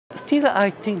still, I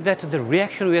think that the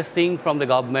reaction we are seeing from the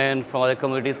government, from other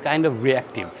communities, is kind of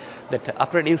reactive. That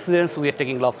after an incident, we are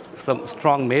taking some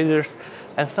strong measures,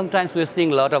 and sometimes we are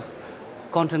seeing a lot of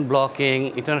content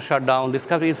blocking, internet shutdown, these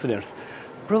kind of incidents.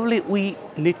 Probably we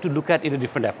need to look at it a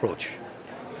different approach.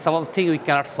 Some of the things we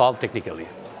cannot solve technically.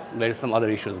 There is some other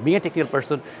issues. Being a technical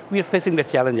person, we are facing the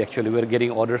challenge actually. We are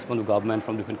getting orders from the government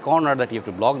from different corners that you have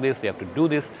to block this, you have to do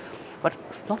this, but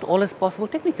it's not always possible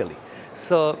technically.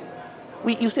 So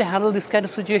we used to handle this kind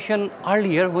of situation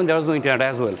earlier when there was no internet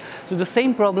as well. So the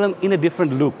same problem in a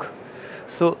different look.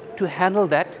 So to handle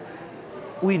that,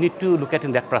 we need to look at it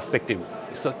in that perspective.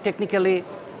 So technical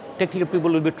people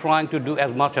will be trying to do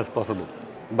as much as possible,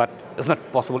 but it's not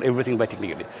possible everything by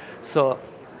technically. So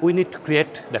we need to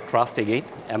create that trust again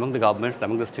among the governments,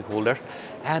 among the stakeholders,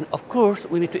 and of course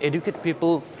we need to educate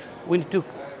people. We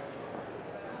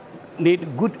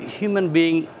need good human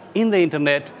being in the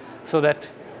internet so that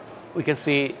we can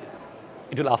see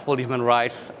it will uphold human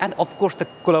rights, and of course the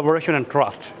collaboration and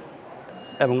trust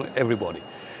among everybody.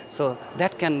 So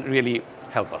that can really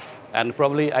help us, and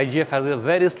probably IGF has a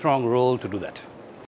very strong role to do that.